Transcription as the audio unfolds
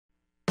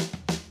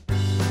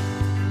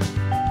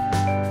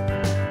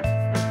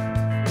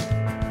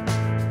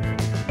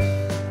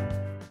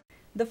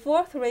The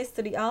fourth race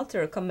to the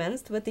altar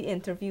commenced with the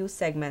interview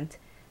segment.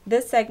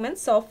 This segment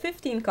saw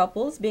 15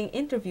 couples being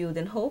interviewed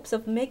in hopes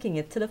of making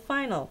it to the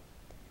final.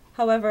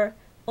 However,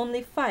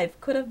 only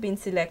 5 could have been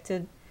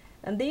selected,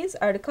 and these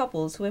are the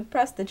couples who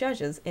impressed the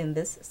judges in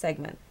this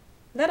segment.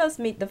 Let us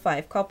meet the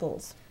 5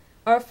 couples.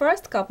 Our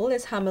first couple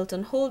is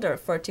Hamilton Holder,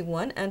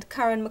 41, and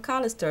Karen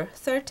McAllister,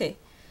 30.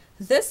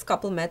 This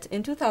couple met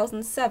in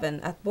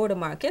 2007 at Border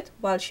Market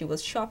while she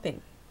was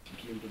shopping.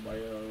 She came to buy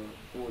her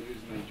old age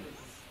dress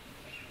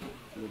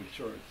for the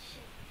church.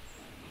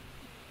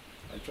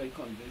 I tried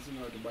convincing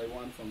her to buy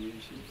one for me.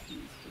 She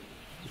refused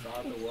to. So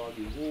I had to walk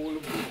the whole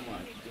Border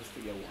Market just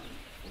to get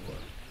one for her.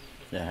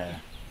 Yeah.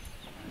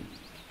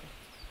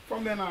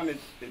 From then on, it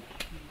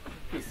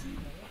proceeded.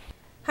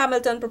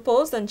 Hamilton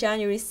proposed on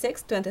January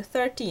 6,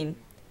 2013.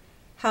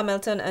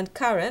 Hamilton and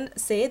Karen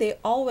say they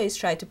always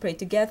try to pray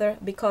together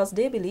because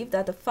they believe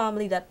that a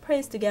family that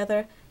prays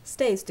together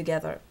stays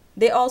together.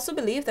 They also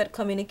believe that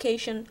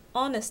communication,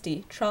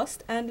 honesty,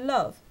 trust, and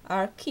love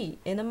are key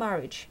in a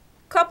marriage.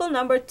 Couple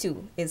number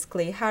 2 is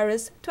Clay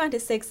Harris,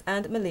 26,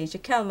 and Malaysia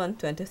Kelman,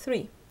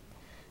 23.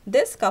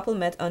 This couple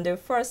met on their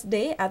first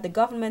day at the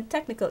Government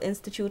Technical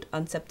Institute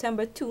on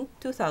September 2,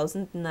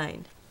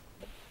 2009.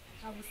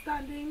 I was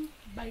standing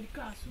by the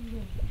classroom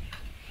door.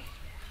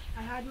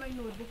 I had my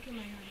notebook in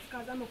my hands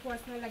because I'm a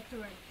person I like to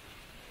write.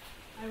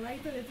 I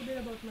write a little bit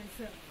about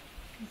myself.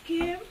 He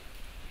came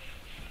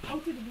out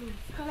of the blue,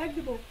 collect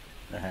the book,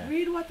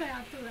 read what I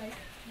have to write,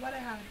 what I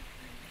had.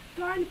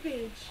 Turn the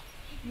page.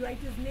 You write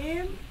his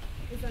name,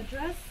 his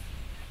address,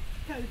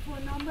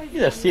 telephone number.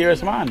 He's a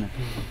serious man.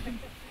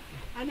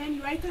 And then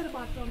you write at the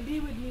bottom, be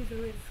with me is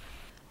a risk.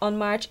 On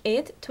March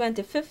 8,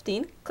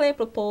 2015, Clay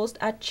proposed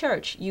at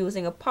church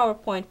using a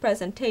PowerPoint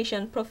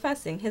presentation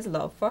professing his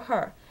love for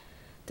her.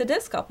 To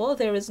this couple,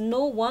 there is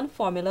no one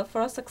formula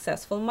for a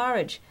successful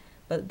marriage,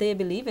 but they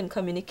believe in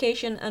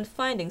communication and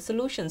finding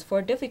solutions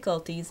for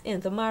difficulties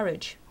in the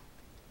marriage.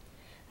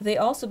 They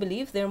also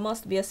believe there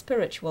must be a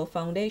spiritual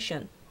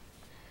foundation.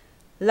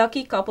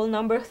 Lucky couple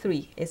number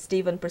 3 is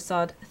Stephen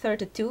Prasad,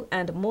 32,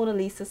 and Mona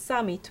Lisa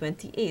Sami,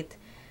 28.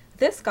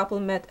 This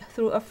couple met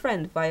through a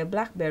friend via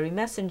BlackBerry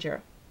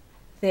Messenger.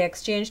 They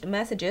exchanged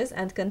messages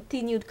and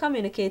continued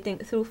communicating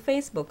through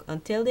Facebook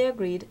until they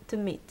agreed to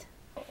meet.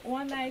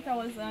 One night I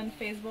was on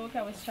Facebook,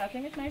 I was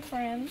chatting with my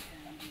friend,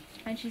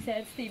 and she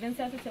said, Steven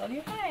said to tell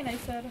you hi, and I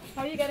said,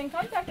 how are you getting in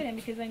contact with him,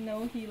 because I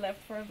know he left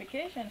for a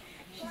vacation.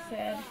 She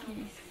said,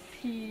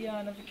 he's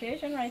on a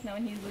vacation right now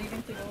and he's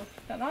leaving to go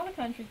to another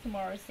country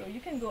tomorrow, so you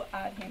can go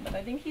add him, but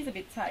I think he's a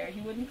bit tired,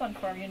 he wouldn't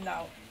confirm you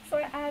now. So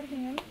I add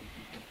him,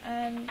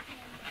 and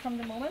from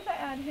the moment I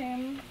add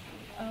him,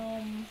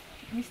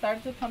 we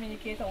started to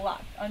communicate a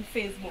lot on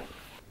Facebook.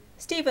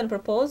 Stephen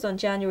proposed on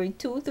January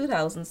 2,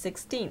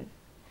 2016.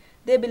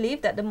 They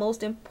believe that the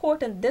most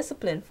important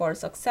discipline for a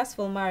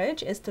successful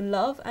marriage is to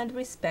love and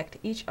respect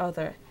each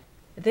other.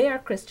 They are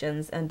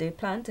Christians and they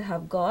plan to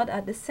have God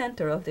at the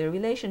center of their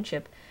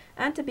relationship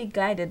and to be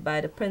guided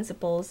by the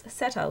principles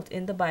set out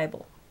in the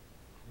Bible.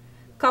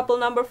 Couple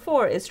number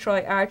 4 is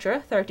Troy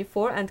Archer,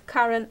 34, and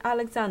Karen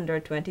Alexander,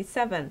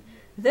 27.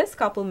 This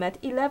couple met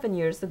 11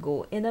 years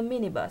ago in a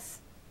minibus.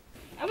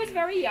 I was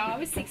very young, I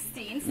was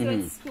 16, still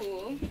in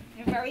school,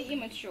 and very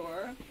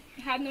immature,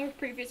 had no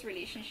previous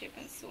relationship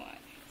and so on.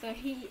 So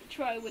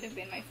Troy would have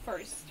been my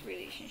first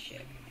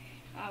relationship.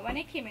 When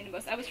I came in the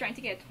bus, I was trying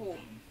to get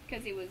home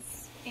because it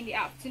was in the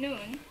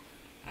afternoon,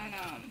 and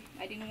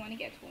I didn't want to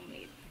get home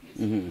late,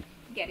 just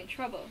get in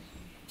trouble.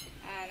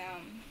 And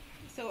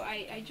so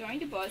I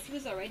joined the bus. He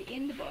was already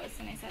in the bus,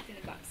 and I sat in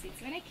the back seat.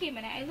 So when I came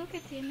in, I looked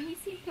at him. He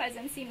seemed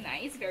pleasant, seemed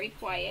nice, very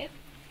quiet,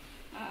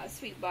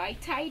 sweet boy,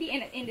 tidy,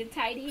 in the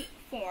tidy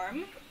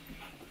form.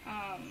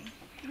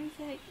 I was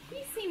like,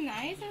 he seemed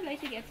nice. I'd like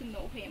to get to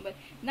know him, but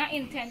not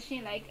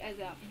intentionally like as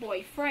a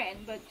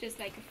boyfriend, but just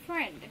like a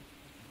friend.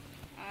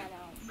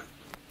 And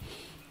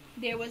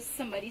there was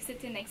somebody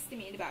sitting next to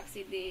me in the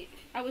backseat.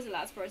 I was the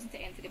last person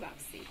to enter the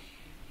backseat,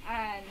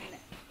 and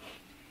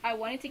I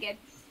wanted to get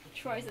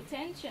Troy's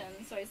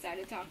attention, so I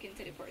started talking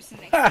to the person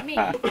next to me.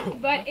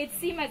 But it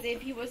seemed as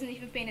if he wasn't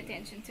even paying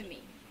attention to me.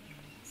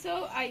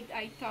 So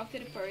I talked to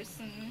the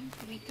person.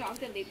 We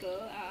talked a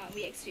little.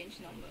 We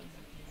exchanged numbers.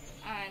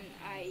 And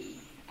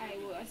I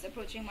was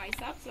approaching my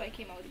stop, so I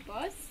came out of the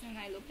bus and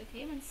I looked at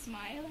him and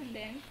smiled, and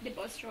then the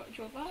bus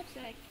drove off. So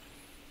like,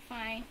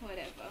 fine,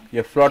 whatever.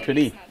 You flirt with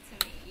him.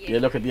 Yeah. You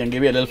look at him and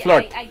give you a little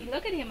flirt. I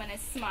look at him and I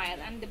smile,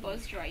 and the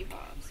bus drive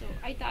off. So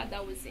I thought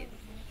that was it.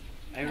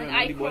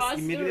 I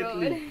crossed the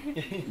road.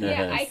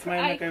 Yeah, I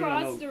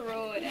crossed the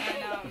road,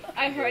 and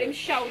I heard him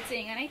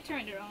shouting, and I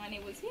turned around and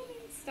it was him.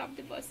 He stopped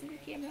the bus and he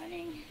came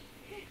running.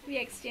 We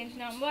exchanged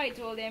number. I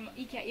told him,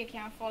 you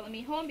can't follow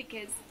me home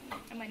because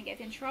I'm going to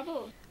get in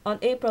trouble. On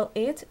April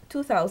 8,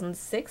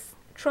 2006,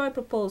 Troy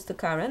proposed to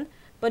Karen,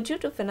 but due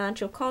to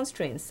financial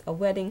constraints, a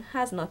wedding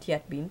has not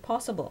yet been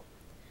possible.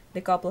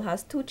 The couple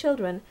has 2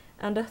 children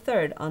and a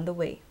third on the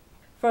way.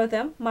 For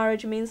them,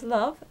 marriage means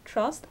love,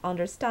 trust,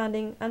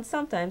 understanding, and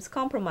sometimes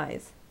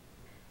compromise.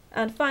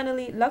 And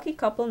finally, lucky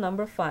couple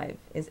number 5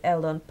 is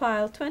Eldon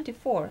Pyle,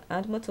 24,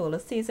 and Matola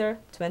Caesar,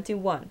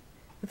 21.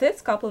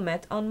 This couple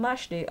met on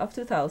MASH Day of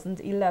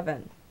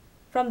 2011.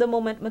 From the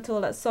moment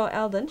Matola saw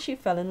Eldon, she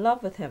fell in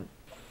love with him.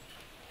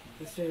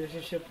 This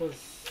relationship was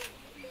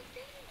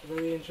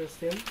very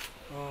interesting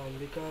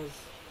because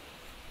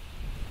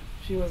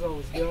she was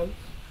always young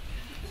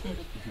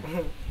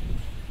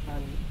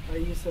and I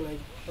used to like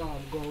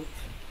go out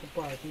to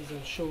parties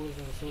and shows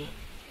and so,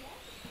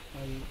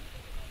 and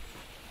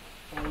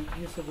I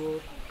used to go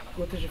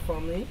to her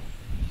family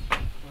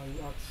and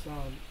ask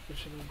if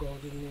she could go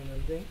out with me and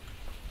everything,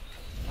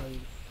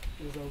 and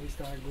it was how we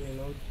started going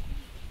out,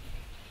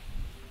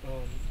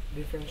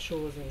 different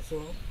shows and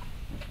so.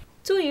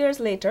 2 years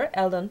later,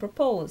 Eldon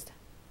proposed.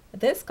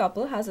 This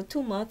couple has a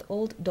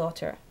 2-month-old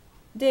daughter.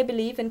 They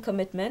believe in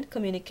commitment,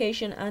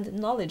 communication, and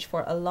knowledge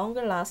for a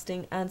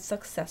longer-lasting and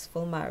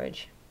successful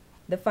marriage.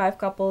 The 5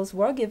 couples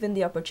were given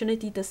the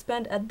opportunity to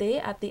spend a day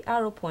at the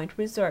Arrow Point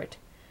Resort.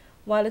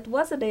 While it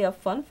was a day of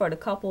fun for the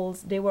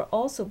couples, they were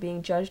also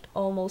being judged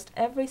almost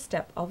every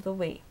step of the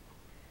way.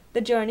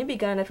 The journey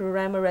began at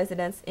Roraima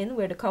Residence Inn,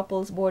 where the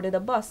couples boarded a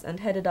bus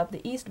and headed up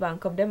the east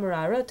bank of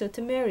Demerara to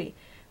Timeri,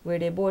 where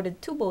they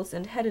boarded 2 boats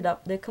and headed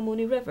up the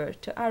Kamuni River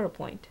to Arrow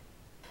Point.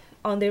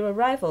 On their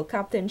arrival,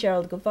 Captain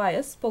Gerald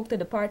Govias spoke to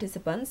the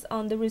participants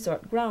on the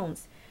resort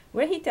grounds,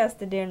 where he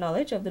tested their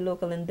knowledge of the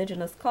local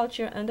indigenous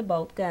culture and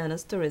about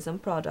Guyana's tourism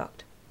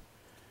product.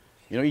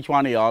 You know, each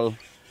one of y'all,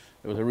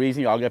 there was a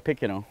reason y'all get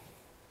picked, you know.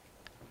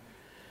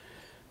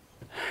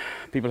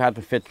 People had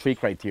to fit 3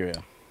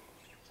 criteria.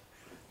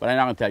 But I'm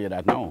not going to tell you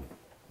that now.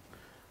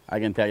 I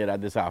can tell you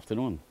that this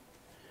afternoon.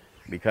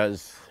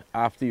 Because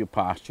after you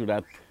pass through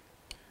that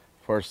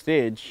first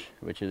stage,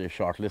 which is a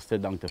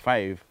shortlisted down to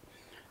 5,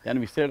 then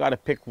we still got to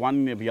pick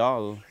one of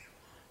y'all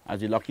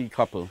as a lucky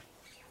couple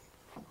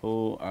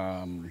who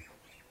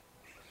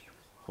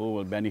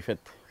will benefit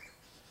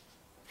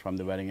from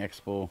the Wedding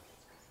Expo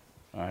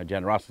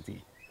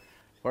generosity.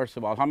 First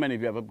of all, how many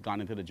of you have ever gone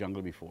into the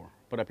jungle before?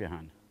 Put up your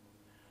hand.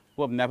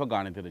 Who have never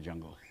gone into the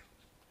jungle?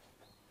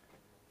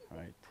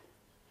 Right.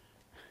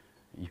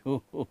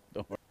 You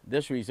don't.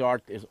 This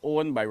resort is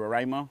owned by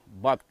Roraima,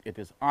 but it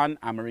is on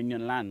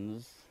Amerindian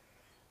lands,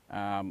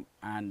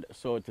 and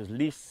so it is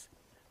leased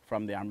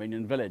from the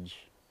Amerindian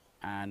village,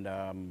 and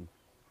the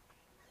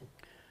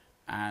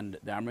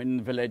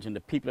Amerindian village and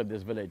the people of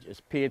this village is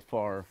paid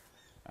for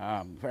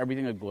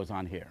everything that goes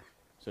on here.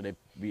 So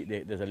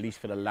there's a lease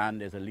for the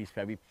land, there's a lease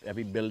for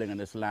every building on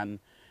this land,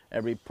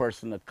 every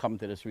person that comes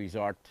to this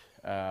resort.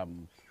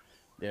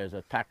 There's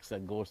a tax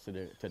that goes to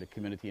the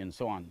community and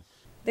so on.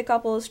 The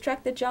couples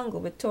trekked the jungle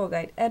with tour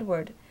guide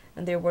Edward,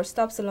 and there were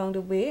stops along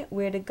the way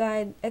where the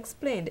guide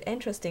explained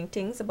interesting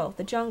things about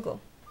the jungle.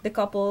 The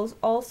couples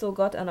also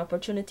got an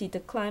opportunity to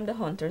climb the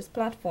hunter's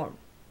platform.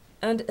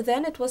 And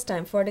then it was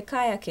time for the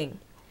kayaking.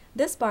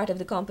 This part of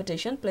the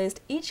competition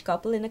placed each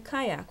couple in a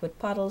kayak with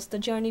paddles to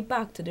journey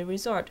back to the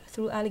resort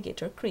through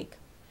Alligator Creek.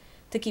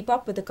 To keep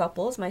up with the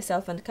couples,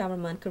 myself and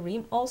cameraman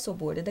Kareem also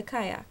boarded the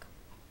kayak.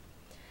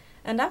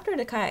 And after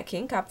the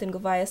kayaking, Captain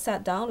Govaya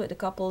sat down with the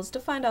couples to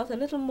find out a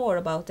little more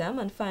about them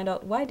and find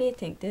out why they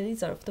think they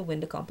deserve to win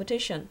the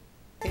competition.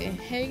 Okay.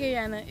 Hey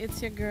Guyana, it's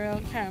your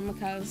girl Karen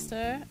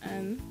McAllister,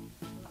 and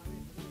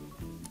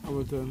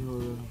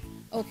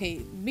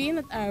okay, being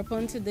at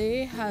Arapon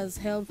today has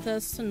helped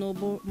us to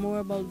know more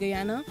about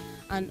Guyana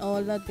and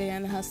all that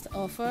Guyana has to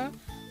offer.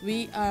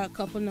 We are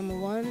couple number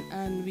 1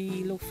 and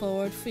we look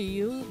forward for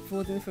you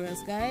voting for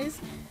us, guys.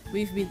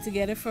 We've been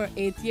together for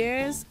 8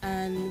 years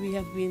and we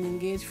have been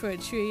engaged for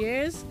 3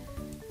 years.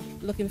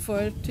 Looking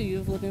forward to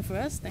you voting for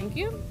us. Thank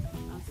you.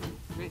 Awesome.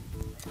 Great.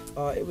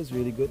 It was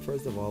really good.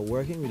 First of all,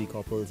 working with the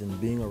couples and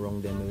being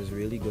around them, it was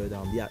really good.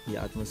 The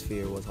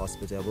atmosphere was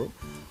hospitable.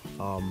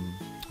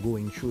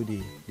 Going through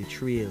the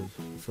trail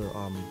for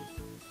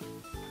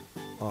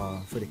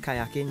the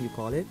kayaking, you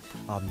call it,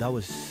 that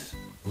was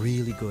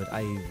really good.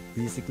 I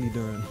basically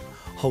learned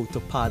how to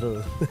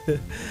paddle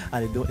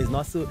and it's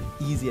not so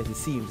easy as it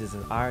seems. It's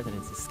an art and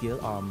it's a skill.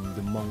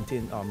 The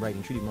mountain,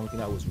 riding through the mountain,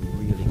 that was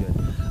really good.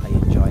 I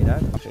enjoyed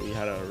that. We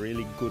had a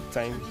really good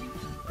time,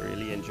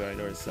 really enjoyed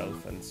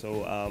ourselves, and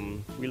so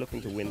we're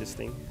looking to win this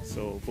thing,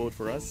 so vote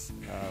for us.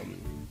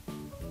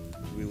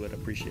 We would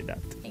appreciate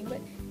that. But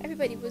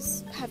everybody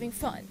was having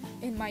fun.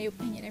 In my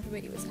opinion,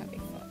 everybody was having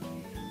fun.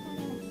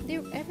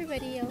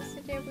 Everybody else,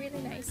 they're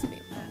really nice people.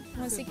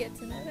 Once you get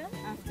to know them.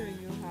 After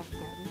you have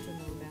gotten to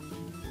know them,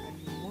 are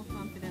you more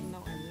confident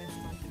now and less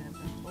confident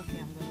that, okay,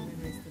 I'm going to win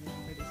race to the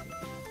for this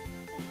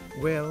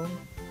week? Well,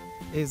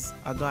 it's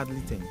a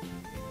godly thing.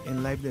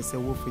 In life they say,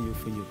 vote for you,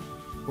 for you.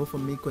 Vote for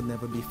me could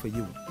never be for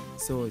you.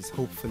 So it's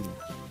hopefully.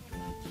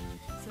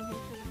 So who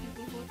should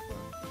the people vote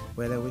for?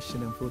 Well, I wish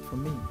them vote for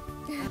me.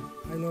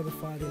 I know the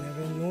Father in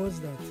heaven knows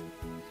that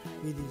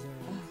we deserve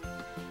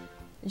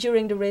it.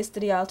 During the race to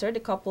the altar, the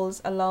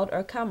couples allowed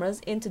our cameras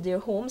into their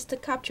homes to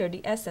capture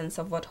the essence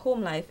of what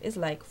home life is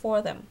like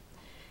for them.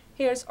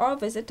 Here's our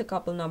visit to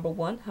couple number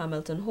 1,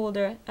 Hamilton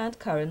Holder and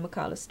Karen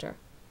McAllister.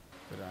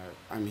 But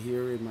I'm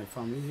here with my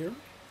family here,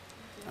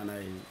 and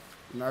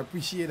I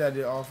appreciate that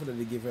the offer that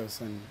they give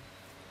us, and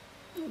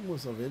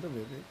most of it.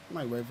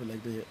 My wife would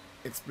like to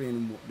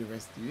explain the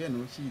rest to you. You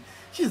know,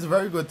 she's a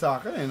very good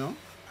talker. You know,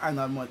 I'm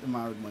not much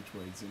married much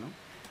words. You know.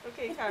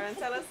 Okay, Karen,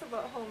 tell us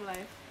about home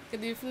life.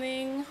 Good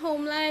evening.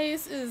 Home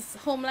life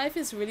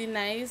is really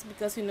nice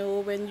because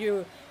when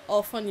you're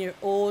off on your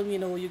own,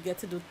 you get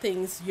to do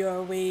things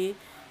your way,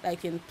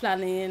 like in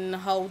planning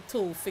how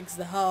to fix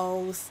the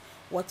house,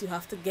 what you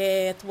have to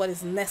get, what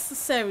is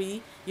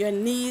necessary, your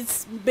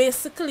needs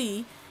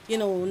basically,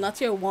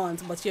 not your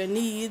wants but your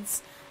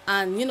needs,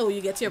 and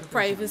you get your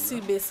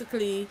privacy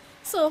basically.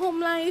 So home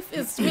life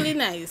is really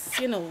nice,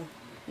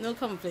 no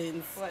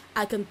complaints. What?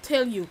 I can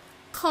tell you,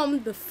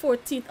 come the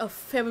 14th of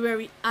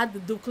February at the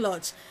Duke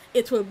Lodge,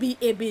 it will be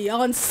a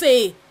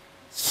Beyonce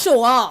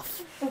show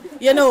off.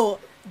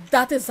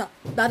 That is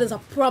a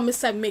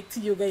promise I make to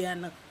you,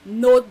 Guyana.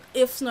 No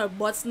ifs, nor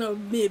buts, nor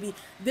maybe.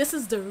 This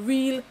is the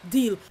real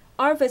deal.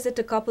 Our visit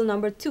to couple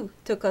number 2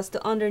 took us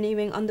to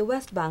Underneaming on the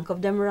west bank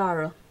of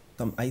Demerara.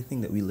 I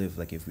think that we live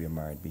like if we are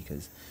married,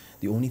 because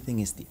the only thing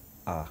is the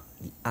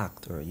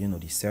act, or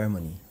the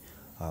ceremony,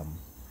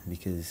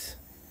 because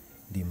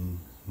the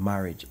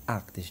marriage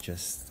act is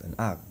just an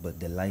act, but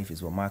the life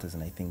is what matters.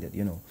 And I think that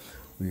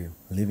we're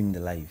living the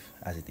life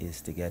as it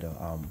is together.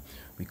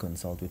 We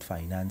consult with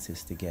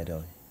finances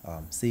together,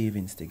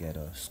 savings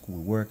together,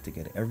 school work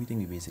together, everything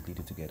we basically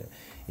do together.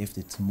 If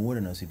it's more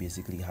than us, we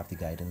basically have the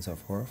guidance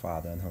of her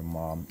father and her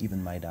mom,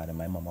 even my dad and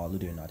my mom, although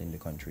they're not in the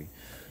country.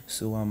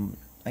 So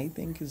I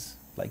think it's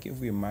like if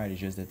we're married,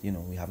 it's just that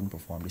we haven't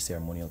performed the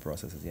ceremonial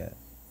processes yet.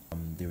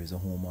 There is a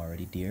home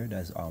already there.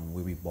 That's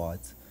where we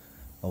bought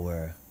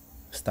our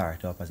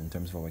startup, as in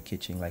terms of our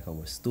kitchen, like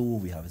our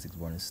stove. We have a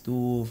 6-burner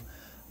stove,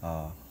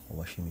 a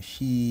washing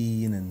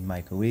machine and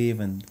microwave,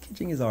 and the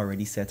kitchen is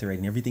already set already,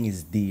 and everything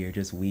is there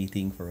just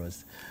waiting for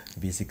us to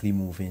basically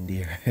move in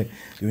there.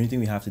 The only thing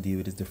we have to deal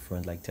with is the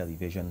front, like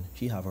television.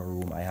 She have her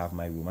room, I have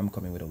my room. I'm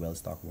coming with a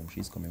well-stocked room,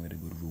 she's coming with a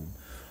good room.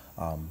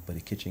 But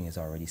the kitchen is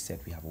already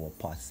set. We have our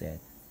pot set,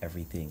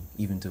 everything,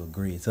 even to a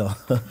grate, so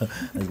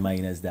as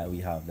mine as that, we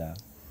have that.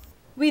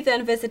 We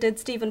then visited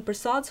Stephen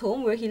Prasad's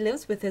home, where he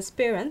lives with his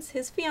parents.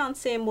 His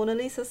fiancée Mona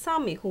Lisa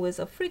Sami, who is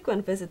a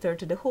frequent visitor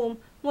to the home,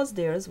 was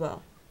there as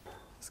well.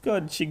 It's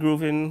good. She grew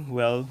in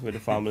well with the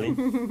family.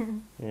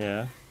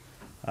 Yeah.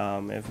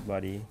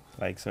 Everybody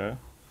likes her.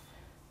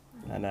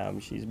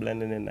 And she's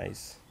blending in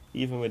nice,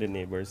 even with the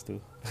neighbors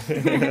too.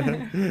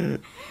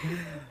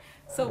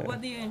 So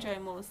what do you enjoy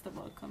most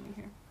about coming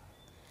here?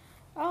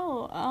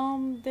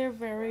 They're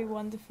very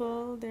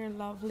wonderful, they're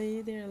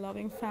lovely, they're a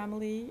loving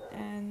family,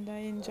 and I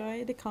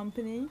enjoy the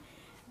company,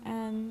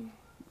 and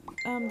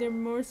they're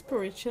more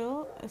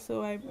spiritual,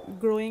 so I'm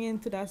growing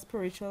into that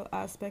spiritual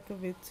aspect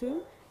of it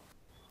too.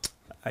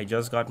 I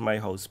just got my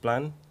house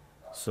plan,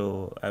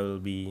 so I will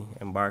be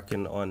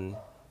embarking on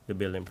the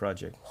building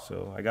project.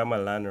 So I got my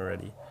land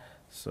already,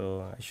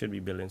 so I should be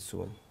building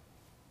soon.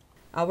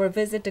 Our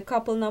visit to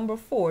couple number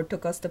 4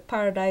 took us to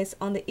Paradise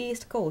on the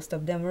east coast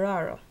of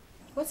Demerara.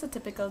 What's a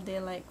typical day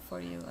like for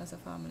you as a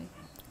family?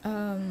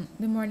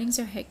 The mornings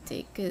are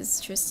hectic because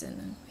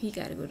Tristan, he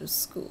gotta go to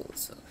school,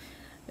 so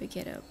we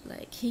get up,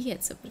 he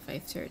gets up at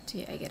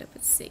 5:30, I get up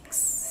at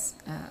 6.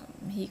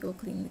 He go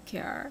clean the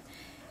car,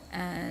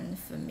 and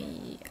for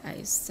me,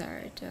 I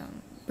start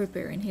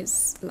preparing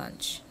his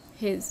lunch,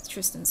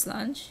 Tristan's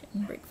lunch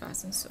and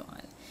breakfast and so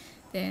on.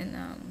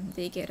 Then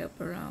they get up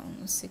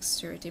around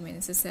 6:30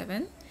 minutes to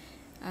 7.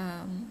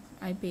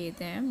 I bathe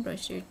them,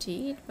 brush their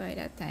teeth. By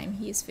that time,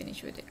 he is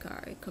finished with the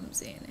car. He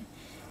comes in,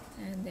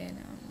 and then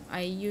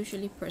I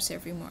usually press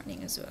every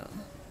morning as well.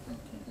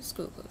 Okay.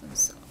 School and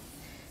so.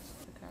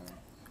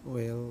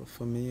 Well,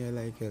 for me, I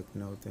like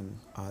helping out in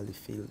all the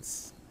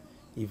fields,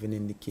 even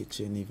in the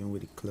kitchen, even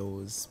with the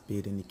clothes,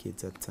 bathing the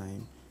kids at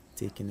time,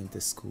 taking them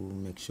to school,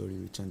 make sure they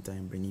reach on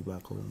time, bring you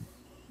back home.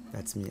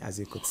 That's me. As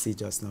you could see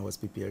just now, I was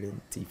preparing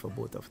tea for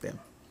both of them.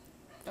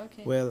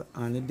 Okay. Well,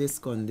 under this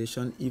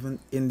condition, even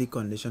in the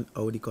condition,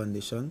 out the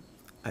condition,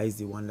 I is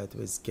the one that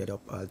was get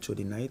up all through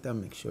the night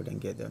and make sure they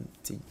get them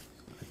tea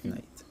at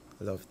night.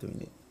 I love doing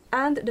it.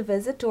 And the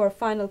visit to our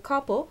final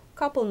couple,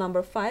 couple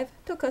number 5,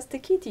 took us to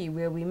Kitty,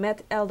 where we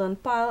met Eldon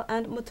Pyle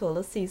and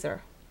Mutola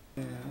Caesar.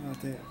 Yeah, I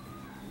had a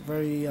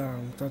very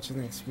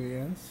touching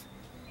experience.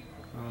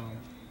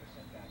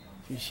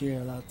 We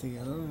share a lot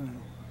together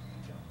and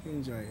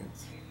enjoy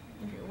it.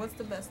 Okay. What's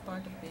the best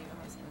part of being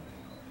a husband?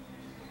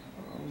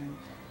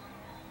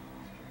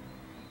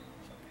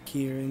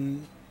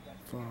 Caring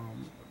for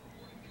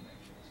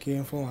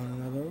one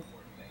another,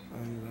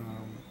 and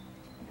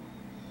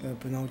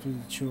helping out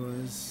with the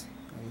chores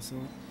and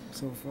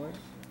so forth.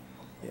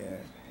 Yeah.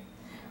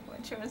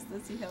 What chores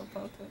does he help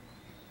out with?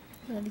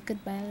 Well, he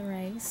could buy the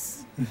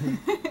rice.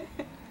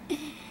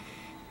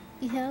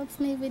 He helps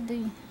me with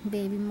the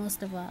baby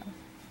most of all.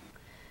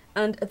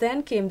 And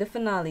then came the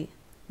finale,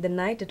 the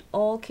night it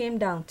all came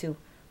down to,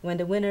 when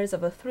the winners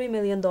of a $3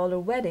 million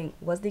wedding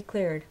was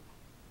declared.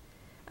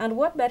 And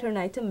what better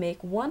night to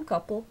make one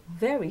couple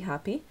very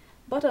happy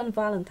but on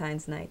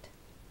Valentine's night.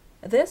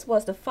 This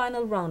was the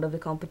final round of the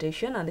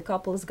competition, and the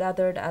couples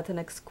gathered at an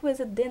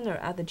exquisite dinner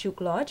at the Duke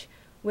Lodge,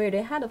 where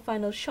they had a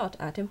final shot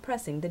at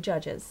impressing the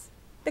judges.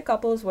 The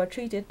couples were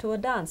treated to a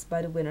dance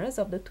by the winners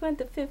of the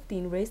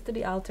 2015 Race to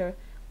the Altar,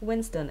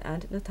 Winston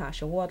and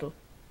Natasha Waddle.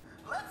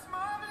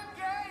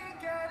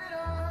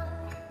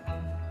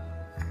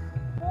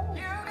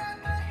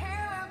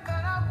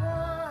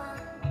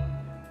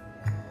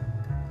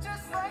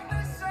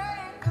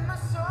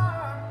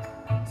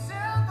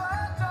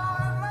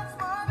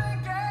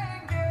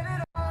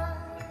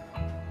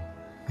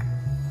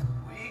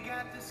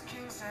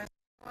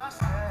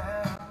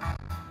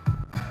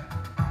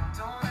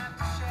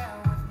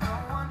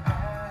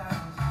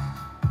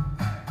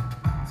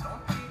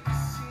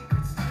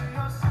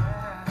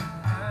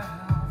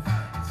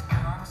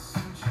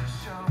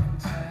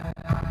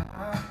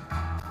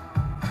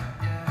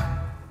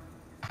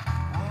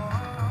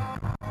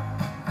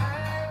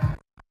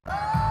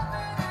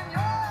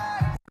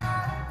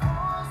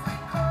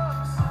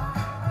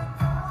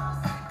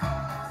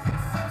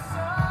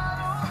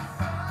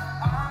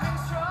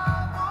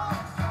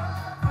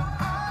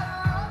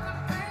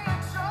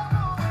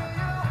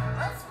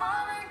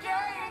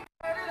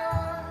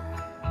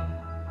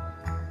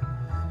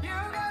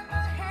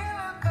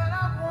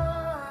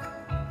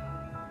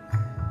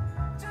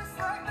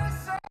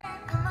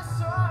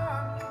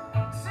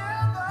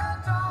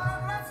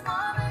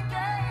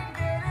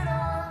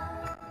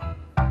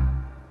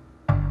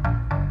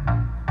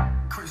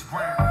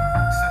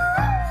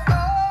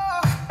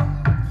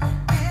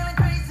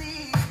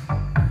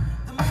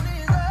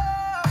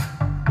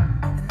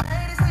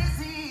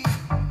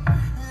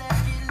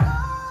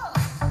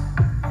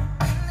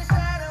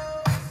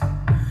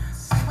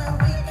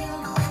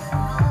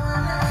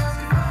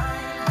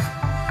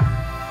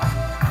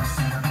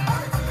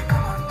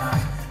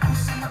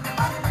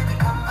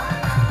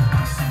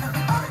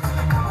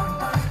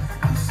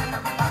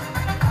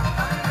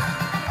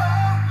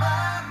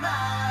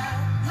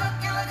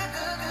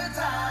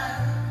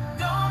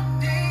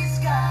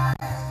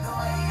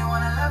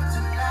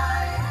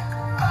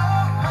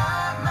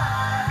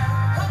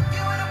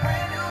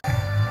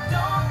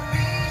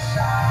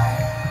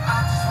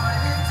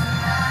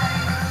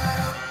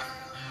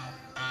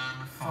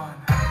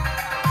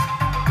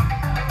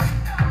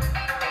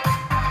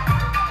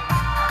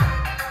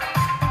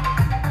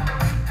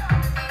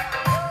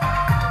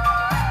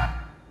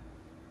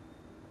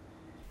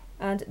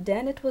 And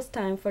then it was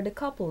time for the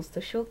couples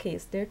to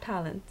showcase their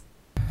talent.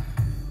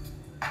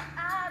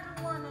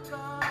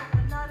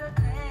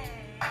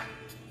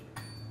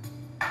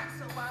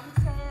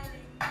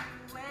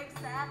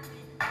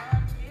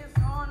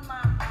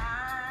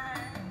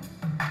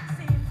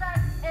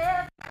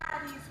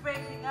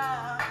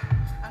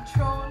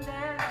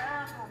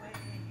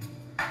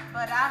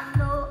 But I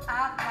know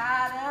I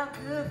got a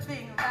good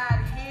thing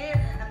right here,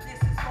 and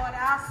this is what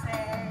I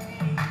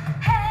say.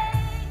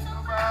 Hey,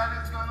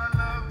 nobody's gonna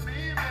love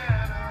me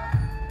better.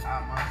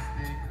 I must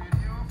stick with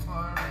you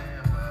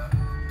forever.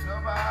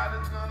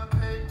 Nobody's gonna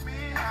take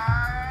me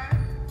high.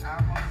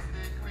 I must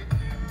stick with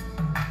you.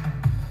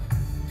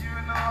 You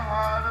know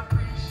how to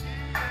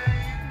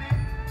appreciate me.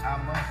 I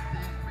must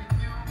stick with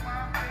you,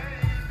 my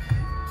baby.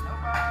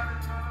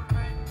 Nobody's gonna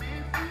make me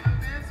feel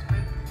this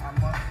way. I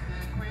must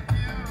stick with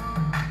you.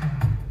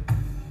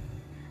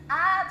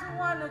 I don't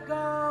wanna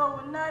go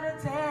another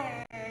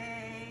day,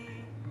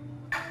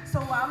 so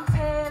I'm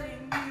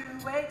telling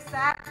you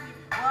exactly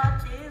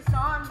what is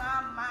on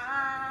my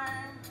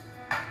mind.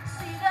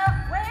 See the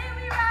way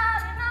we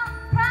ride in our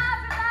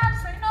private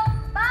lives, ain't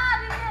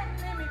nobody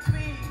getting in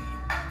between.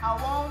 I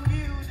want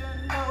you to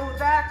know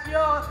that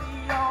you're the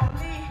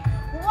only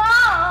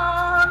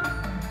one.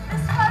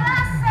 It's what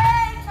I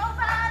say,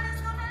 nobody's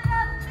gonna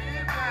love me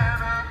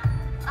better.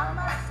 I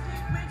must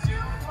stick with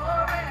you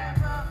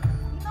forever.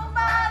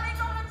 Nobody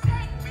gonna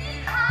take me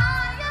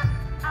higher.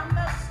 I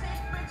must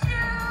stick with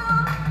you.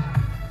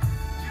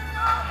 You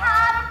know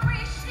how to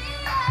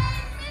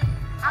appreciate me.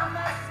 I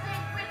must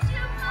stick with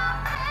you, my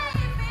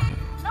baby.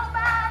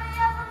 Nobody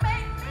ever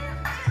made me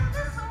feel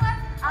this way.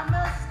 I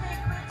must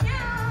stick with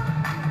you.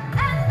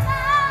 And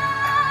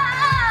now,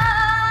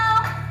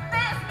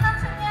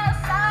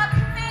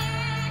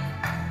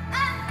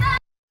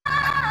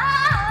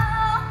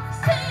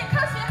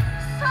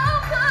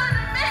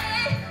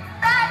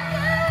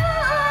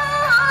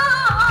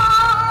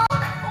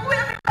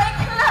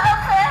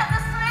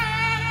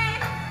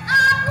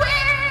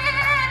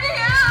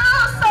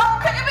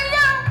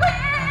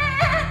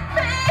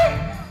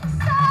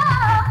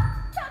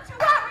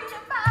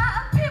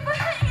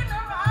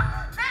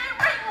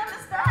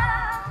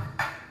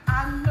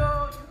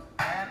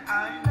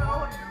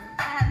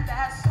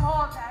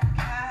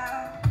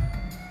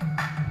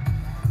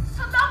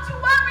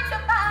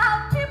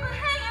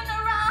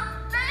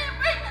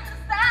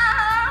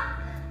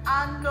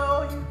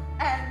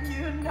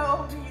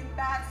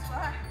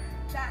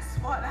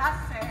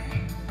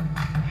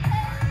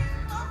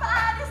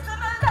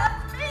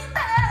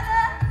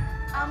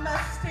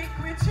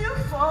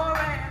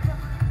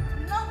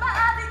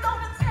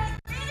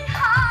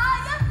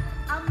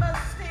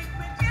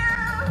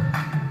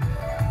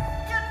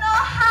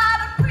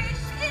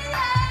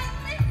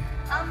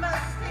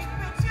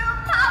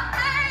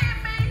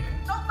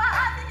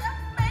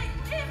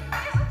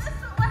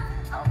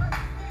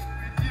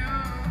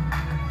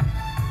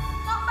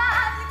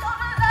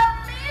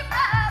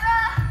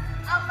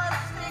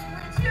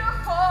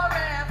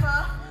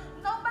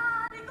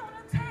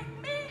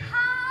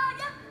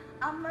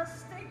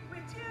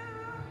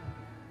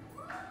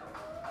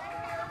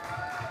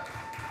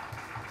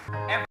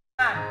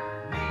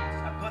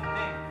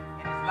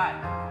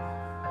 life.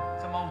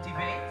 To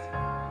motivate,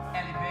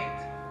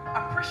 elevate,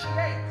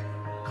 appreciate,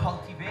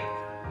 cultivate,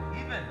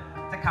 even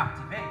to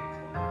captivate.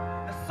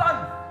 The sun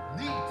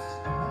needs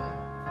the moon.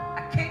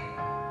 A king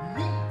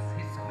needs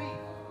his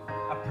queen.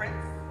 A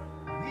prince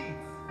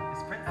needs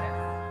his princess.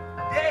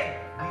 Day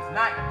needs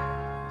night.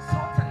 So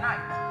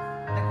tonight,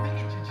 let me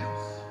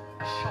introduce,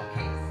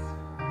 showcase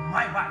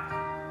my wife,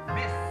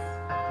 Miss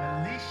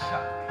Melisha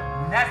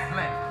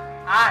Neslin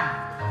and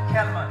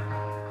Kelman.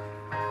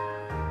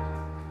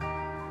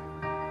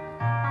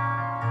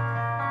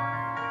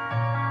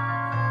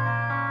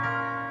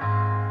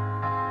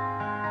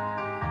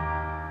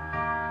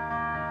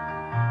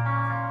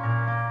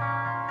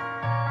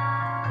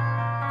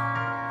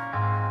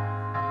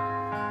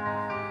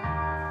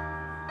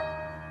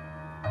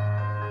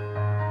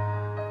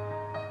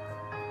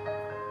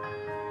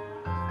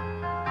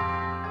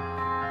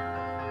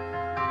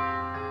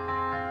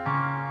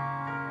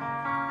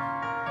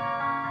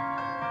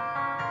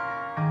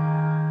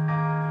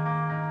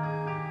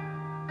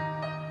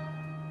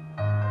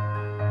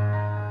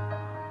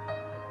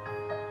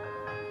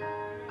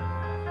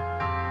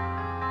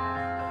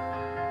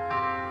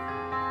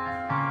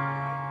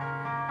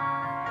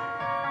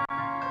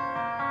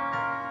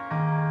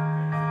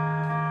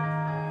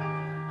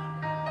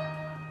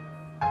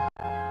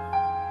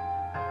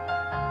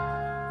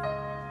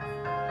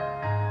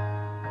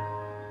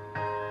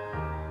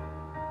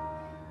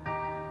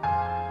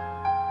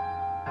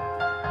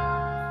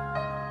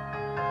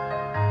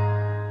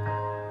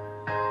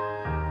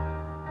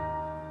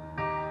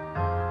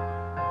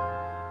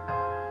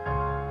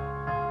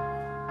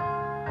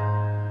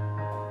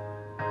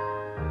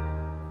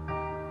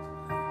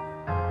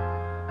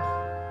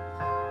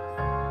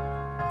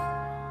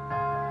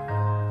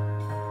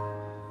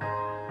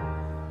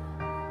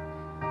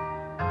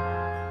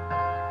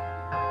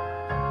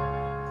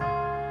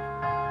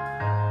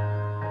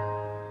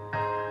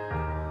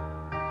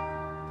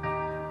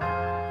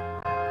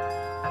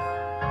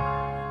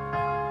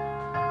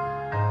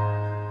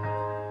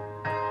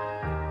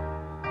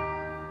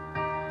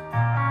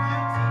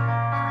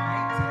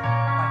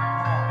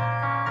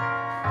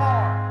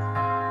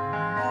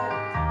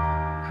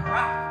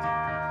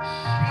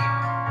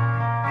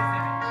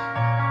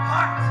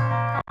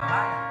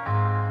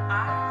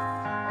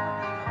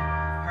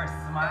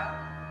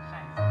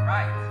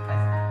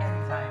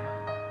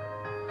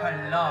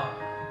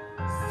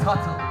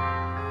 Subtle,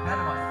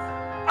 venomous.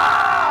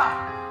 Ah!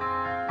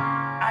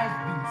 I've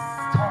been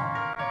stung.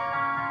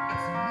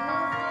 It's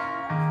moving,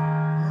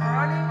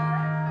 running,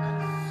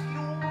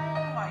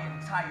 consuming my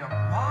entire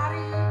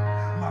body,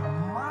 my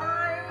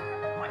mind,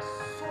 my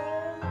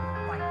soul,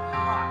 my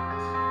heart.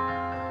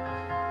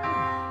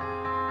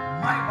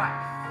 My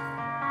wife,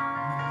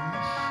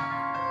 Melisha,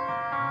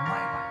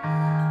 my wife.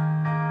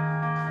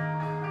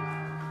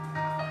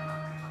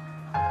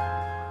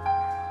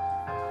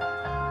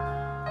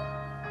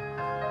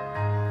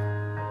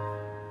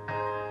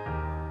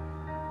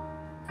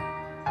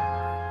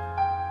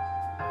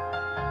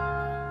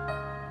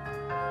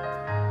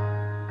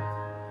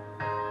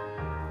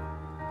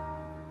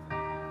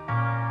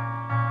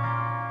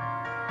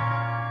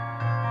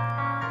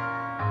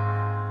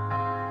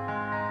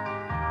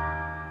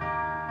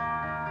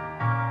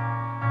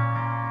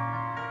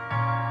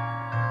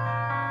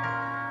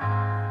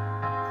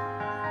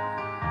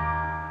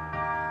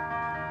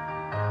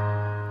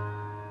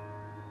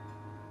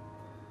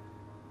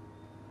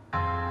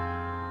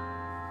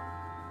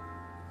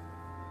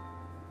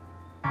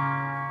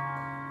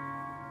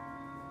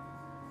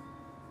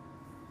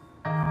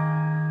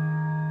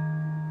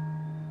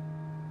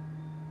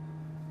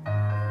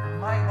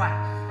 My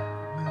wife,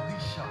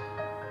 Melisha,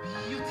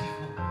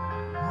 beautiful,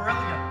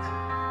 brilliant,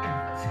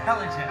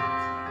 intelligent.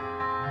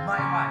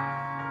 My wife,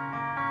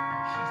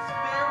 she's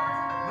filled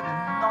with the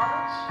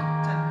knowledge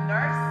to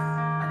nurse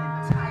an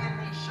entire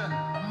nation,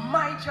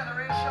 my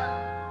generation,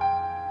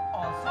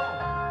 also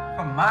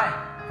for my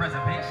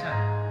preservation.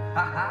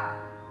 Ha ha.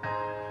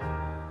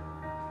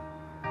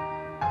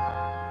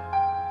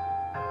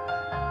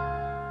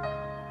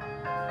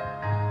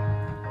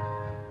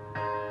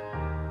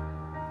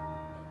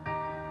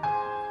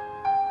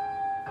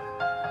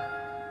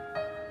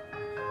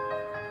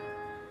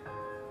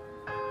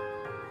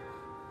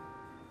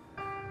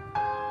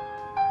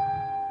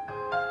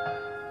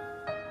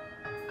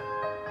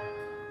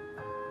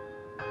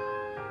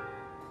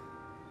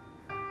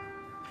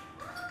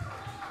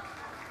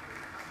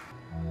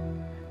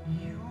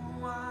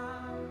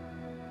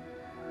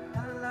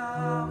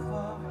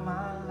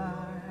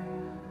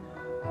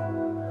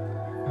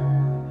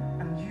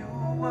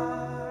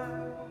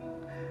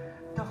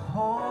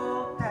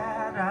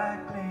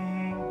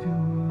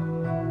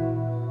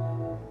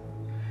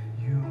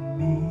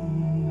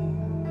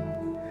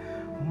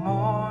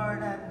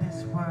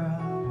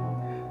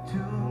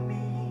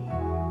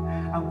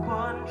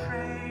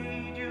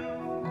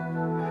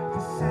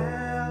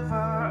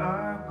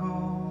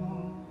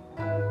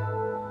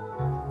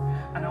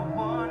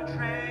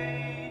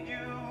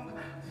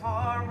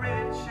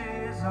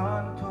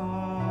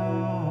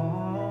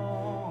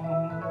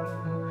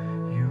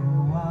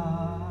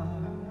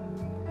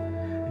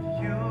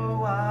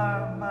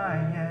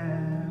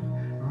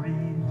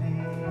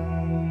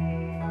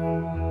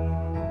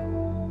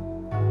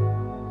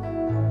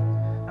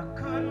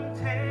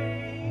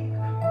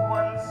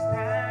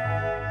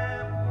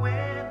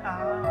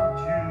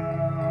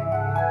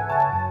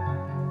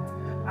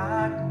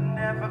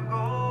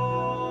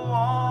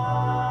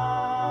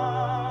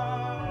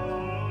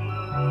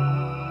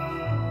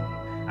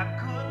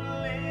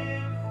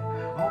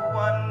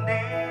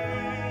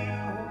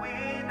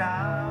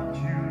 without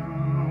you.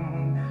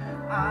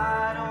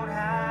 I don't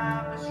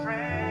have the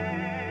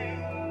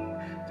strength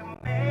to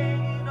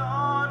make it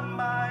on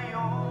my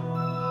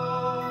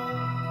own.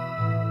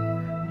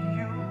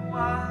 You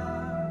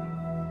are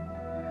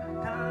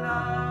the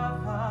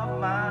love of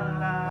my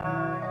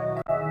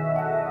life,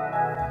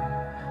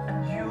 and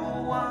you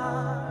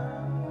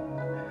are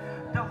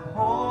the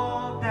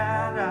hope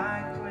that I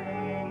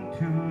cling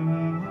to.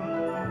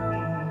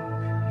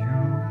 You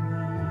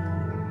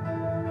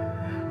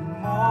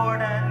mean more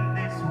than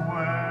this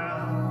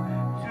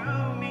world to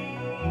me.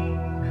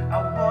 I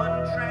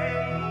wouldn't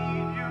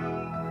trade you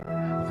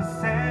for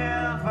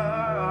silver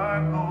or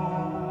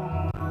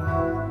gold,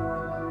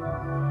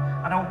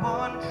 and I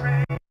wouldn't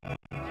trade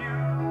you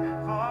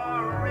for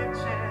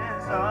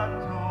riches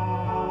untold.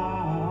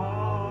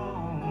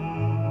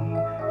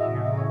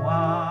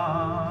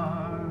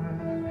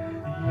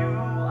 You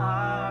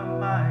are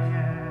my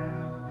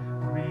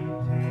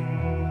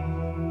everything.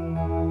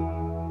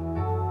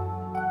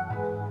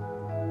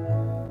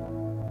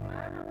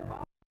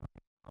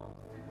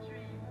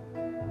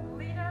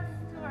 Lead us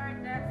to our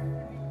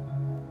destiny,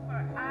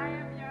 for I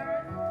am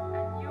yours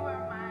and you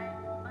are mine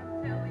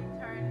until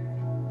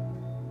eternity.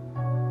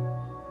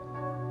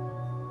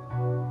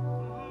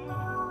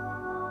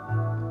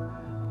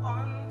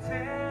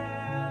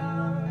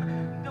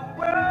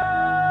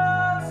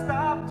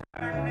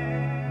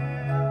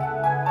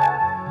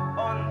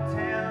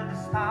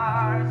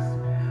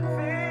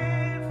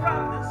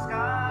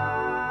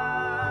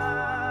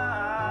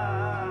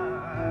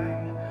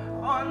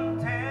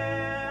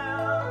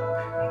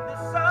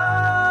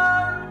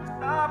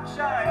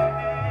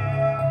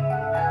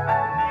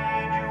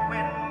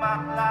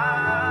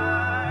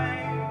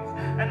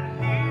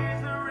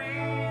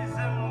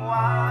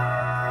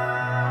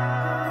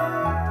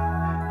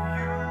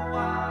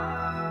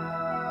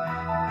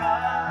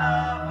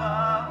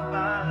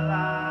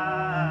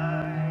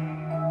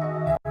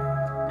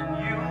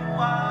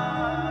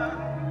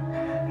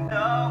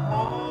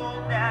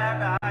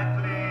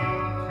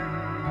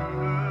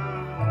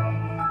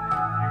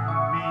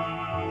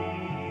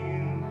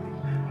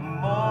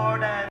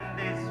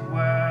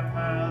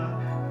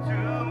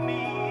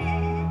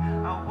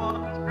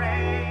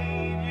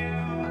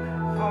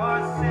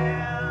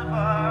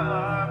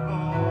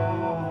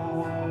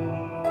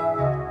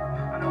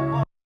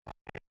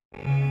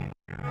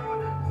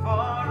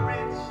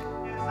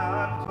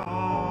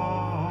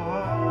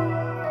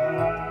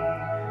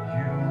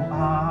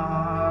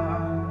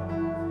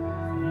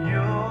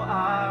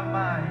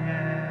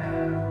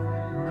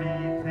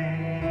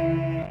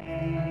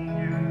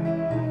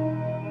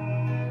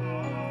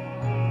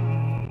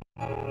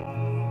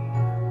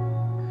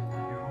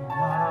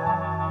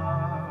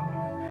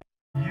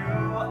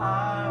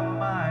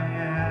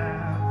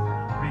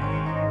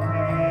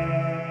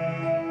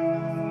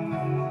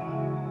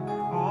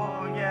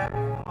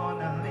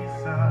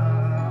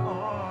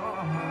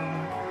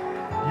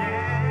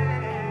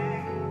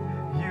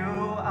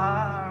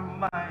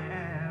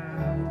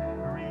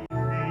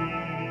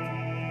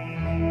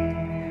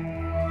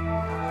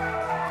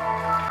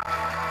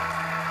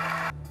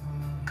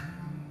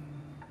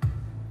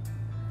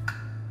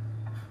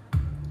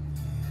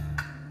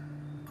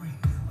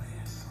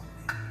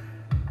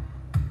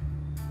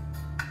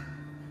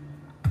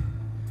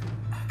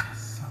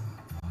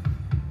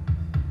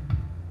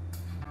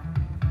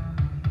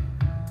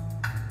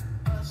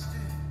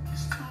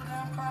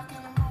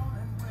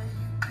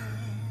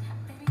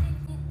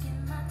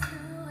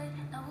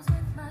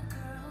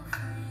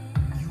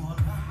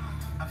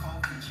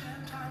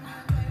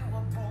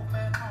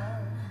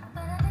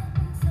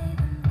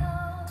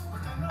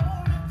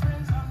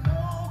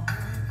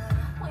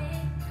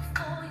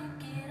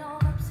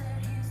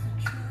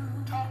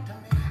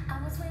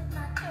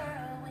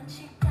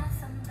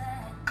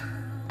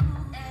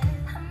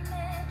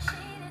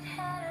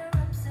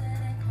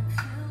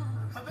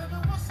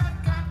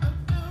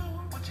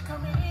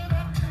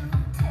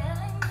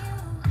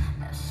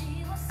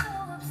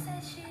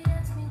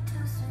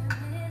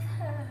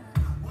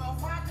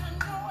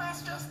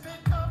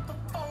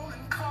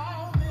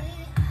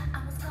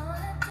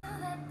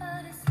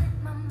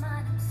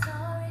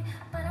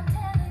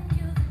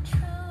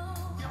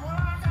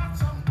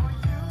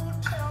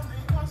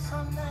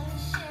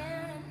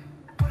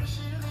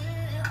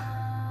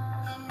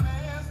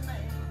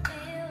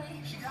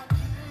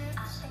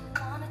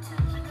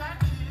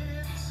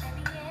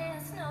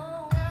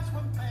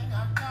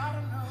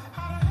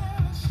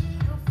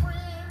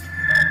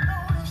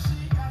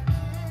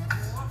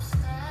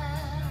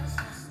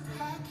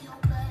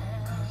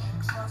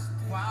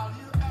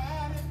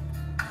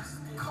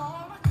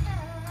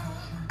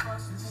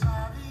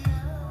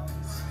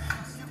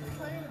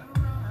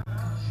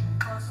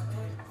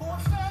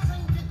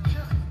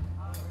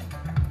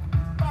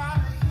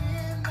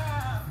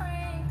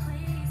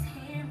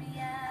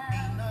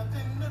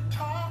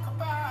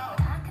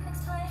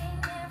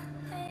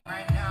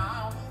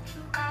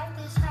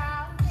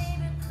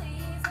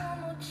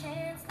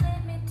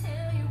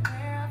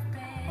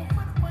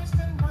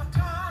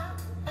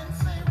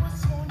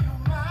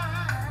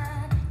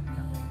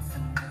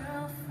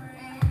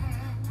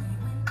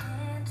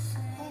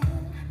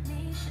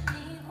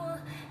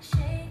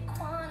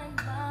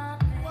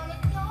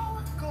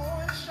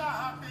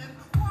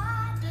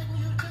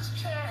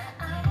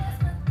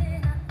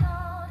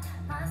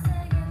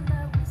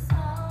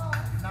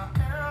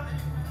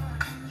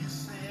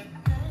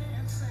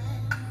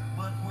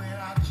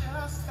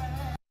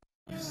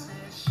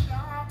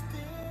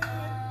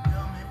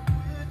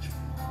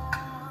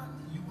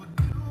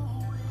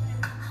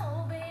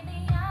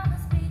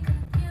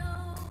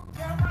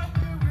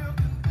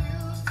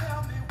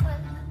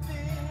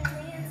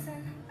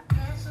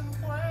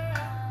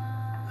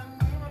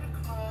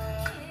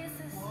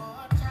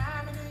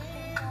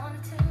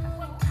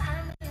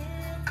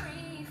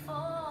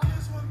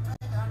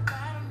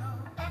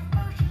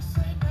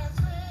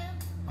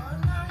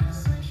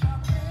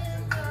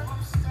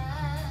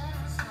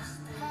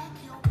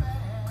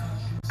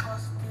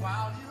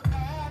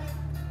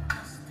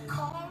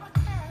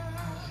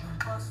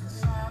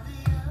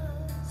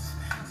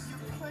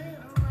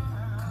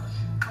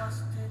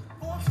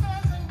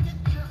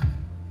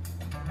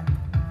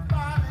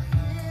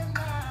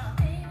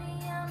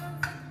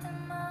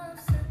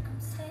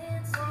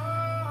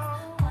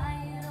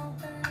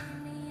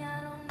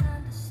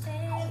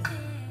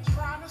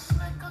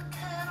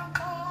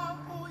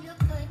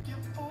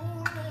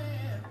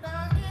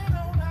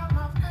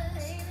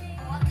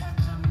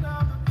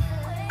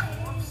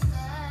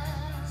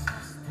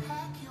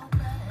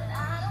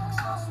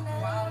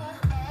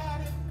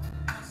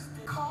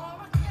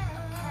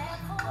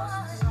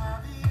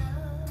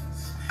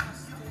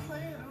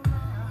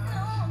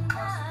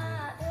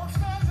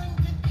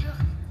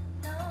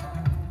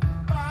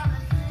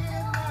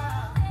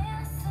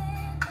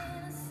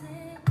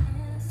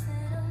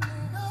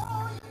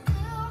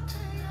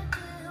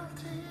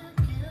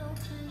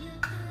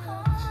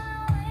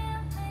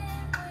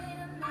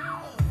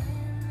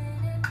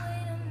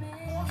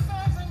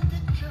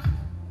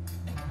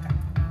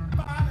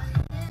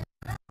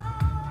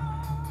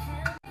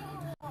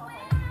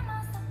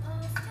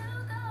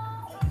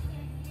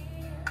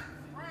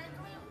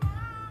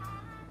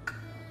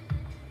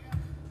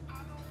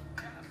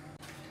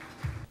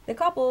 The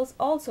couples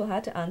also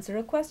had to answer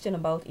a question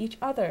about each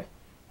other,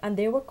 and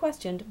they were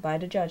questioned by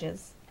the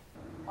judges.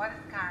 What is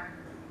Karen's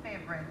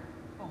favorite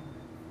food?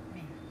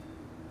 Me.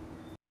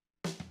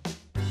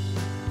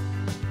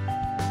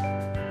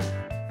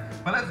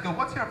 Well, let's go.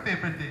 What's your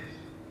favorite dish?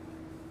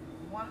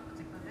 One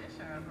particular dish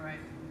or a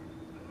variety?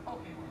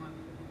 Okay, one.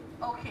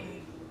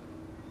 Okay,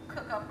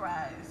 cook up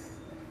rice.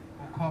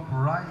 Cook up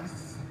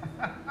rice.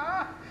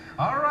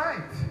 All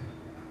right.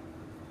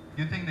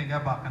 You think they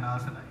get bacchanal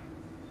tonight?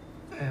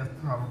 Yes,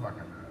 probably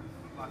bacchanal.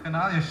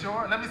 Bacchanal, you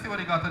sure? Let me see what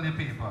you got on your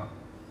paper.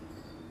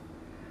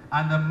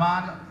 And the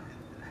man,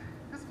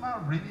 this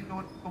man really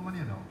knows woman,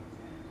 you know.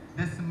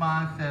 This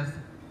man says,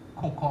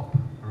 cook up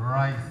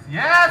rice.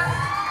 Yes!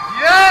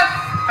 Yes!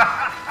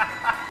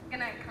 Good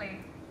night,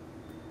 Clay.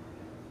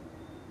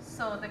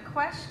 So the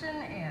question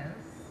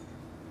is,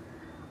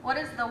 what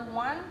is the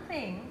one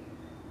thing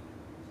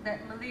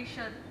that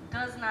Militia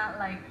does not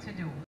like to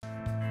do?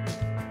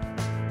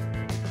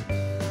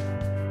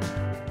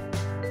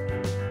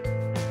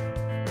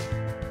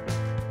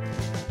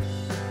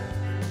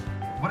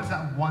 What is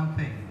that one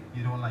thing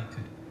you don't like to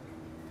do?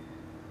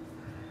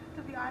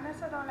 To be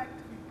honest, I don't like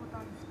to be put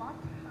on the spot.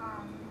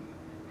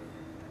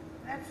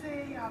 Let's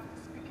say you have a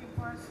speaking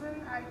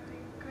person. I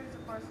think Clay is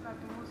the person that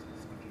the most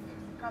is speaking to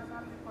me because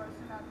I'm the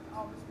person that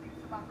always speaks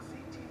the back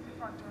seat, she's the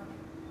front row.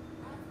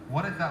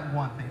 What is that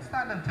one thing?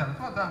 Stand and tell us.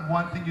 What's that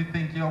one thing you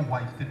think your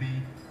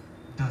wife-to-be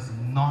does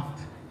not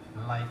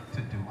like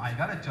to do? I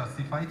gotta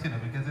justify it, you know,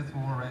 because it's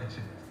more red shit.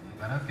 You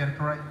better get it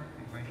right. I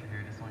think when she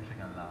hear this one, she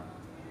can laugh.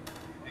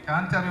 You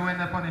can't tell me when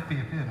they're on the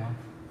paper, you know.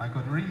 I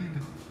could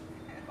read.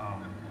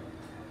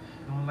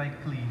 Don't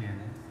like cleaning.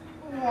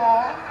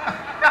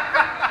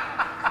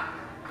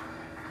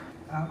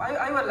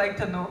 I would like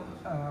to know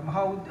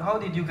how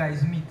did you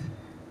guys meet,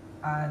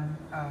 and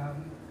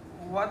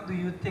what do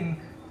you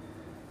think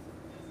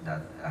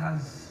that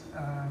has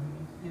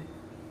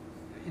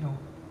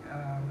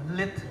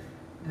lit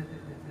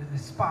the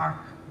spark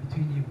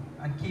between you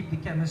and keep the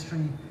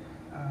chemistry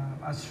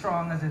as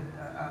strong as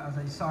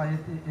I saw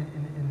it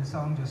in the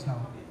song just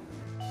now.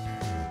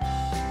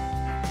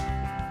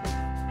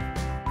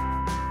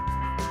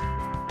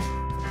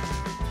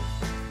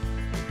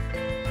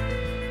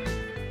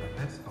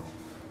 Let's go.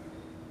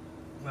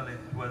 Well, it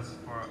was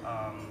for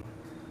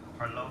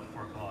her love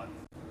for God,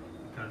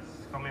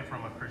 because coming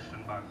from a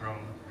Christian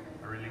background,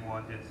 I really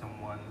wanted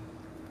someone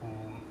who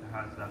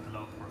has that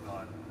love for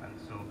God, and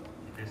so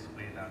he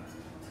displayed that.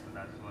 So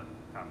that's what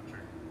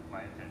captured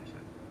my attention.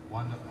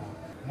 Wonderful.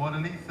 Mona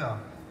Lisa,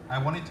 I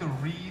want you to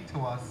read to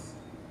us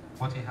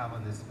what you have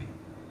on this page.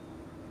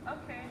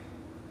 Okay.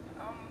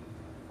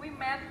 We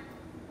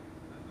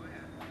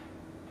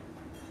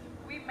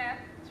met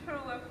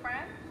through a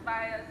friend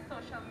via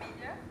social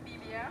media,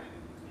 BBM.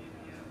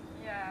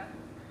 Yeah.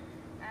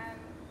 And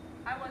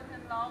I was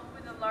in love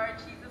with the Lord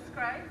Jesus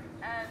Christ,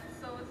 and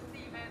so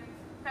Stephen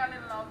fell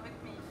in love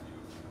with me.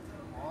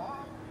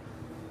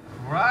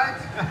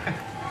 Right.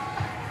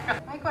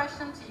 My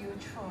question to you,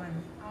 Troy.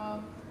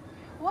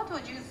 What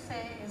would you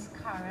say is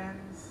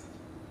Karen's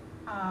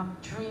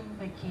dream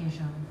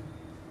vacation?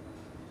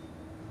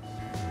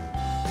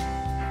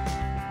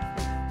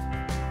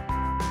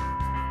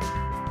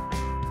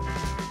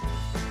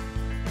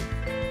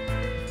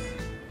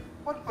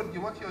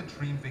 What's your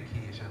dream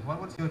vacation?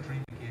 What would your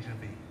dream vacation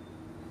be?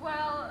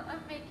 Well, a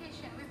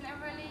vacation, we've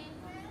never really,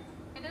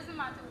 it doesn't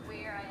matter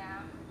where I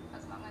am,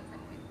 as long as I'm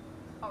with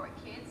our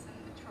kids and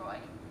with Troy.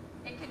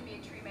 It can be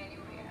a dream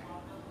anywhere,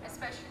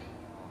 especially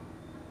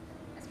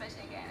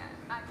again.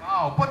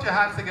 Wow, put your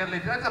hands together,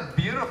 ladies. That's a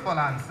beautiful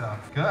answer.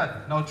 Good.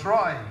 Now,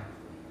 Troy,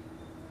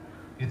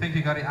 you think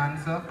you got the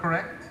answer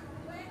correct?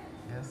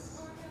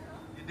 Yes.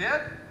 You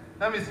did?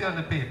 Let me see on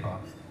the paper.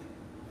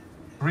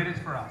 Read it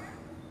for us.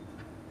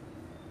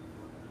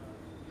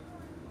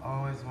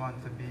 Always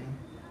want to be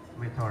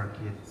with our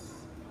kids.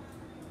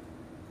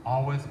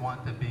 Always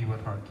want to be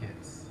with her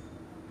kids.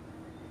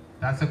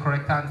 That's the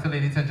correct answer,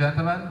 ladies and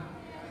gentlemen.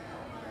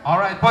 All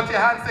right, put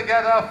your hands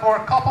together for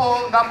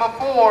couple number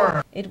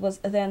 4. It was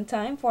then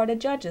time for the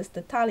judges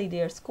to tally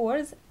their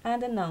scores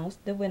and announce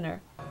the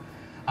winner.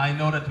 I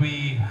know that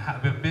we've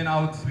been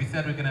out, we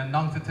said we're going to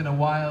announce it in a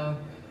while.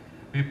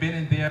 We've been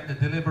in there, the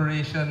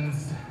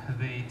deliberations,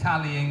 the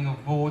tallying of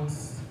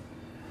votes,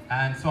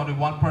 and so we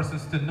want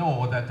persons to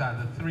know that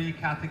the 3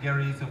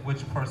 categories of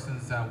which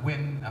persons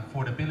win: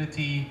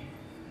 affordability,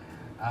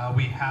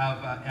 we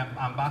have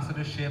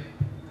ambassadorship,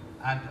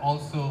 and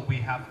also we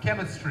have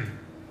chemistry.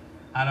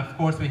 And of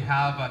course we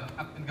have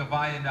Captain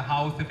Gavaya in the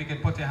house. If you can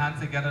put your hands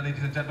together,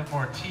 ladies and gentlemen, for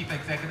our Chief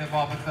Executive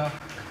Officer,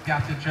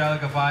 Captain Gerald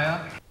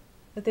Gavaya.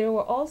 There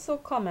were also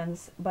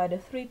comments by the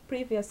 3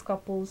 previous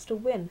couples to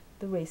win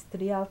the race to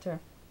the altar.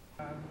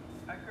 I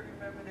could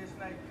remember this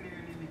night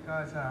clearly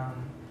because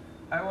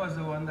I was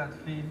the one that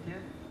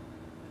fainted,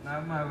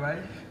 not my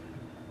wife.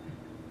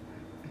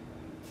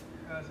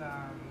 Because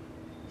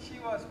she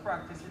was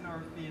practicing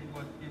her faint,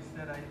 but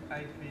instead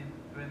I fainted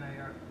when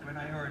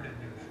I heard the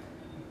news.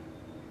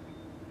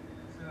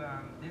 So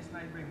this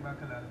night brings back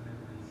a lot of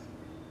memories.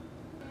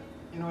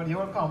 you know, the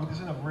whole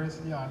competition of race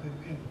the art,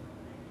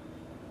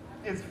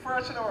 it's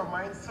fresh in our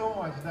minds so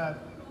much that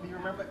we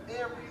remember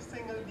every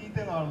single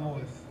detail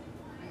almost.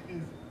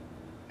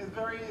 It's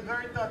very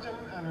touching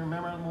and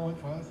memorable moment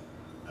for us,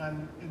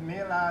 and it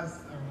may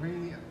last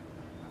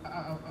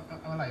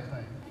a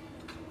lifetime.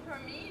 For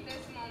me,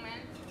 this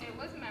moment, it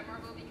was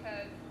memorable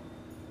because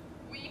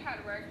we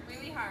had worked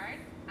really hard,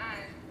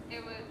 and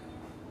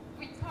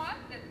we thought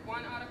that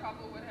one other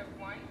couple would have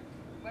won,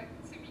 but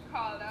to be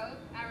called out,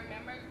 I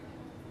remember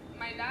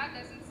my dad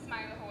doesn't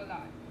smile a whole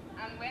lot.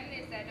 And when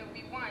they said that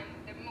we won,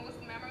 the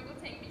most memorable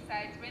thing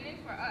besides winning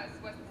for us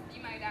was to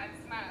see my dad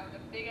smile, the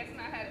biggest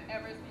smile I had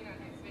ever seen on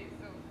his face.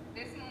 So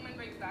this moment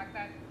brings back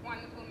that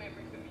wonderful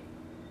memory for me.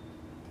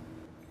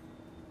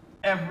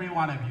 Every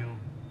one of you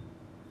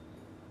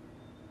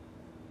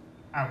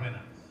are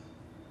winners.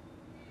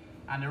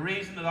 And the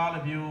reason that all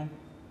of you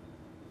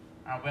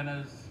are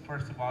winners,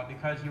 first of all,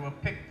 because you were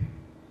picked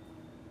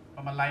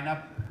from a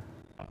lineup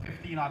of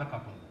 15 other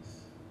couples.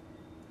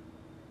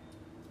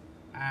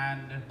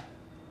 And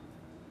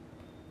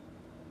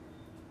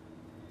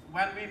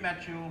when we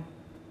met you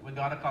with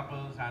the other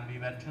couples and we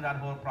went through that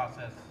whole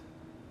process,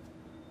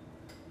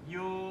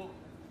 you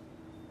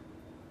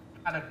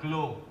had a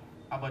glow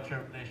about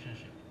your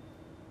relationship.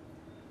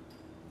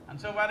 And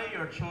so whether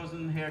you're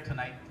chosen here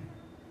tonight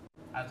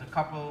as a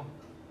couple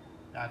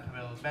that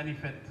will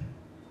benefit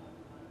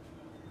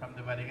from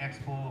the Wedding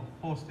Expo,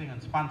 hosting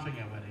and sponsoring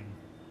your wedding,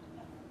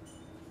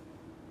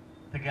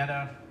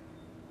 together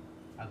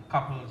as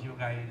couples, you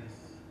guys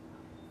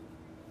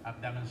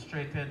have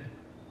demonstrated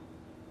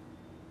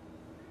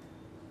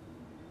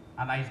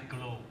a nice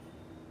glow,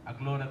 a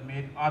glow that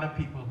made other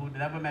people who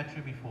never met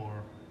you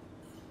before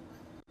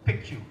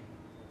pick you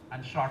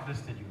and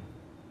shortlisted you.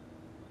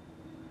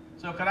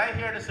 So could I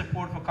hear the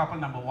support for couple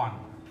number one?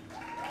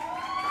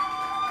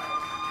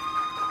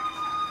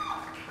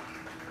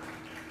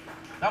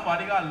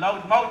 Somebody got a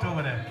loud mouth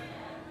over there.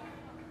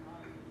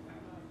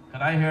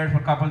 Could I hear it for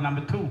couple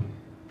number two?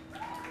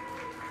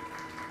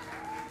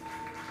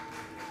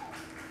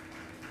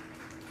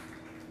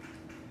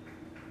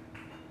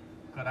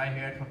 Could I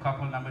hear it for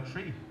couple number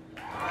three?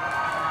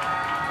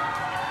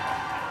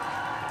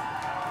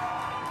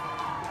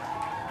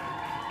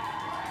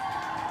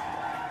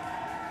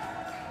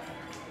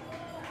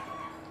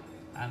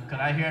 And could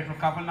I hear it for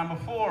couple number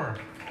four?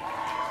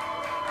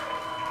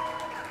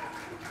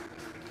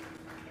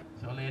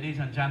 So ladies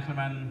and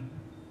gentlemen,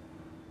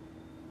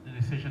 the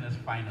decision is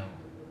final.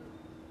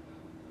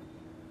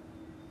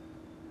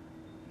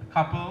 The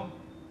couple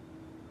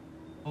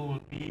who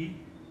will be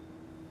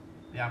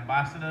the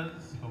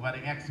ambassadors for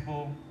Wedding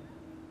Expo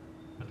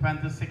for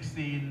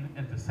 2016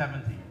 into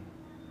 17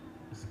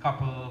 is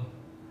couple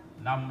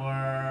number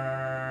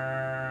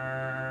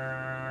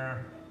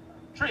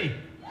 3.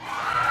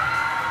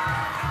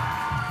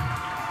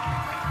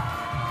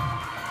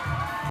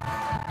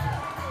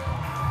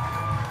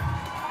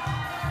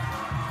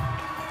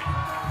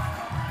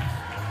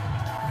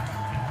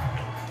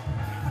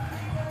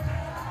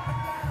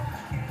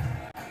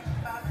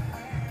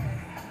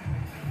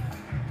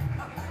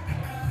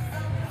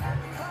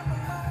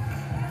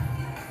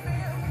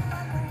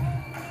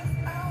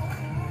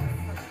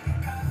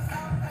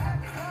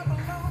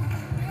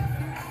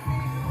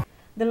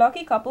 The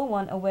lucky couple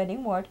won a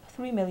wedding worth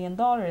 $3 million,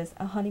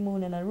 a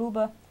honeymoon in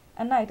Aruba,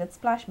 a night at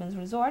Splashman's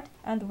Resort,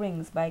 and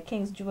rings by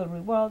King's Jewelry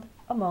World,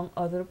 among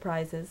other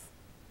prizes.